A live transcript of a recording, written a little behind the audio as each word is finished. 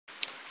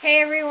Hey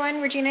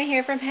everyone, Regina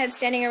here from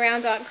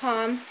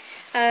headstandingaround.com.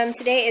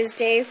 Today is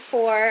day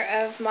 4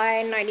 of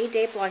my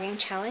 90-day blogging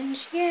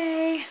challenge.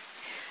 Yay!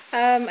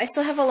 I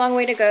still have a long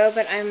way to go,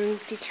 but I'm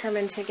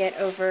determined to get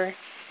over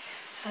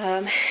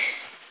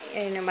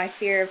my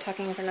fear of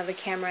talking in front of the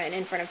camera and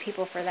in front of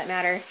people for that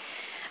matter.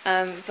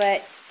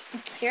 But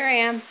here I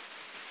am.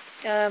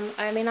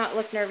 I may not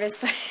look nervous,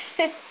 but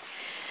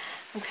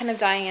I'm kind of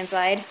dying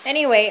inside.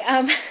 Anyway,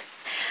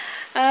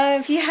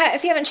 if you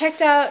haven't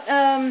checked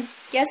out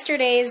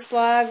yesterday's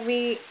blog,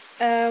 we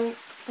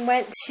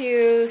went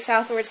to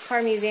Southward's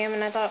Car Museum,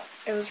 and I thought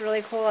it was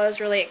really cool. I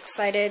was really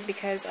excited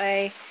because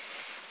I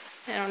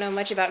don't know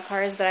much about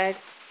cars, but I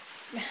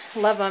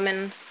love them,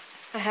 and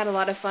I had a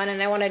lot of fun,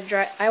 and I wanted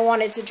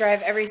to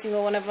drive every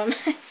single one of them,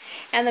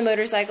 and the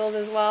motorcycles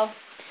as well.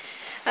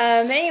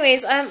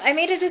 Anyways, I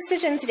made a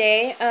decision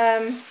today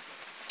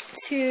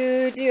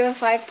to do a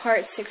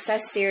 5-part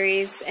success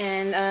series,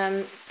 and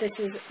this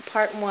is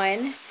part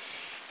 1.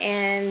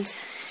 And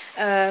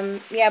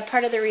yeah,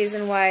 part of the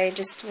reason why I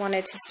just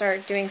wanted to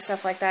start doing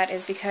stuff like that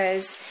is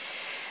because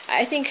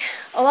I think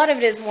a lot of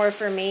it is more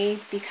for me,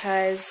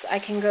 because I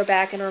can go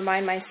back and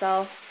remind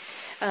myself,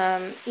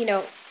 you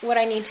know, what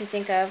I need to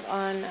think of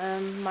on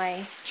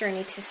my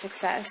journey to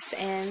success.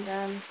 And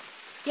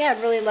yeah,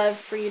 I'd really love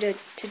for you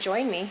to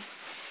join me,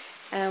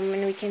 and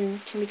we can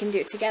do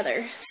it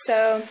together.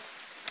 So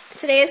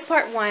today is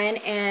part 1,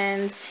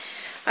 and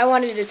I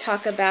wanted to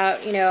talk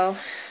about, you know,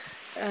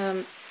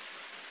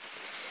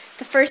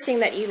 the first thing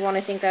that you'd want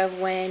to think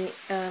of when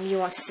you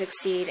want to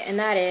succeed, and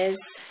that is,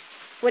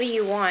 what do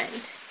you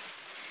want?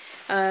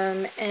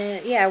 And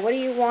yeah, what do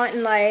you want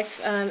in life?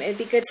 It'd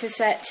be good to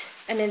set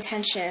an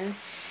intention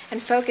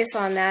and focus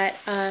on that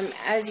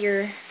as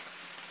you're,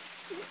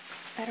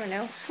 I don't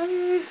know,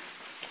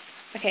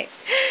 okay.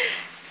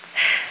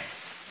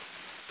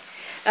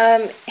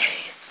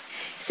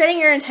 Setting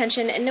your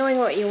intention and knowing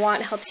what you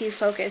want helps you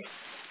focus,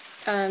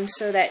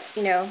 so that,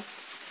 you know,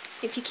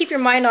 if you keep your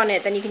mind on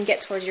it, then you can get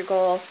towards your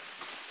goal.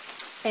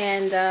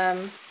 And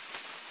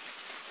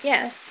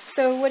yeah,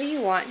 so what do you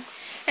want?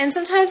 And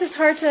sometimes it's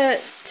hard to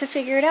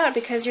figure it out,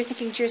 because you're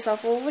thinking to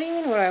yourself, well, what do you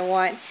mean, what do I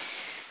want?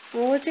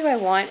 Well, what do I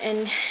want?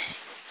 And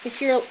if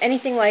you're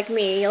anything like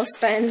me, you'll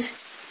spend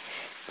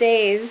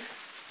days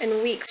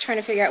and weeks trying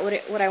to figure out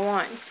what I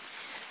want.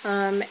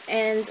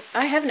 And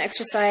I have an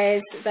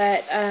exercise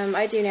that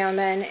I do now and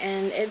then,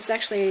 and it's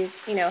actually,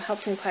 you know,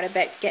 helped me quite a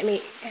bit.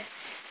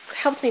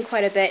 Helped me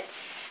quite a bit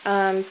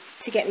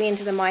to get me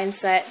into the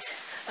mindset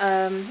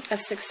of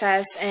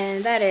success,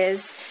 and that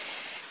is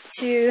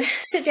to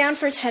sit down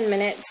for 10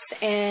 minutes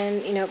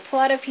and, you know, pull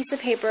out a piece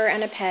of paper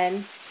and a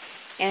pen,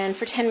 and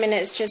for 10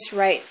 minutes just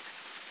write,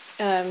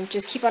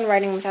 just keep on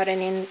writing without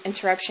any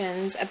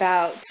interruptions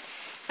about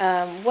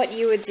what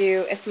you would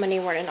do if money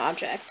weren't an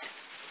object.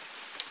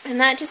 And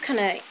that just kind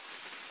of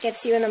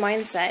gets you in the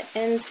mindset,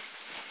 and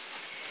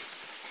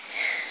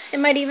it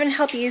might even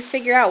help you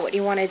figure out what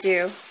you want to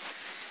do.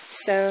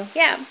 So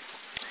yeah,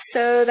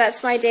 so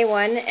that's my day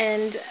 1,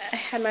 and I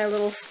had my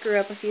little screw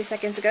up a few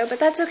seconds ago, but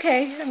that's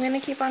okay. I'm going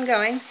to keep on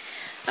going.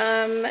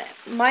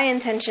 My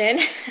intention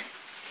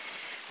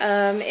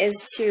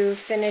is to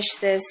finish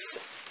this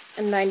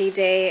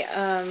 90-day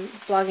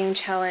blogging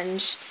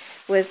challenge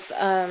with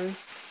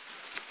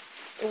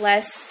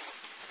less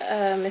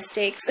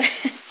mistakes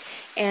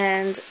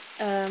and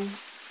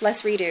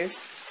less redos.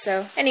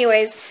 So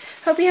anyways,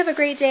 hope you have a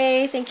great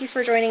day. Thank you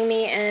for joining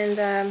me,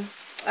 and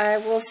I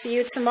will see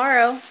you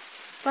tomorrow.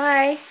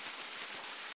 Bye!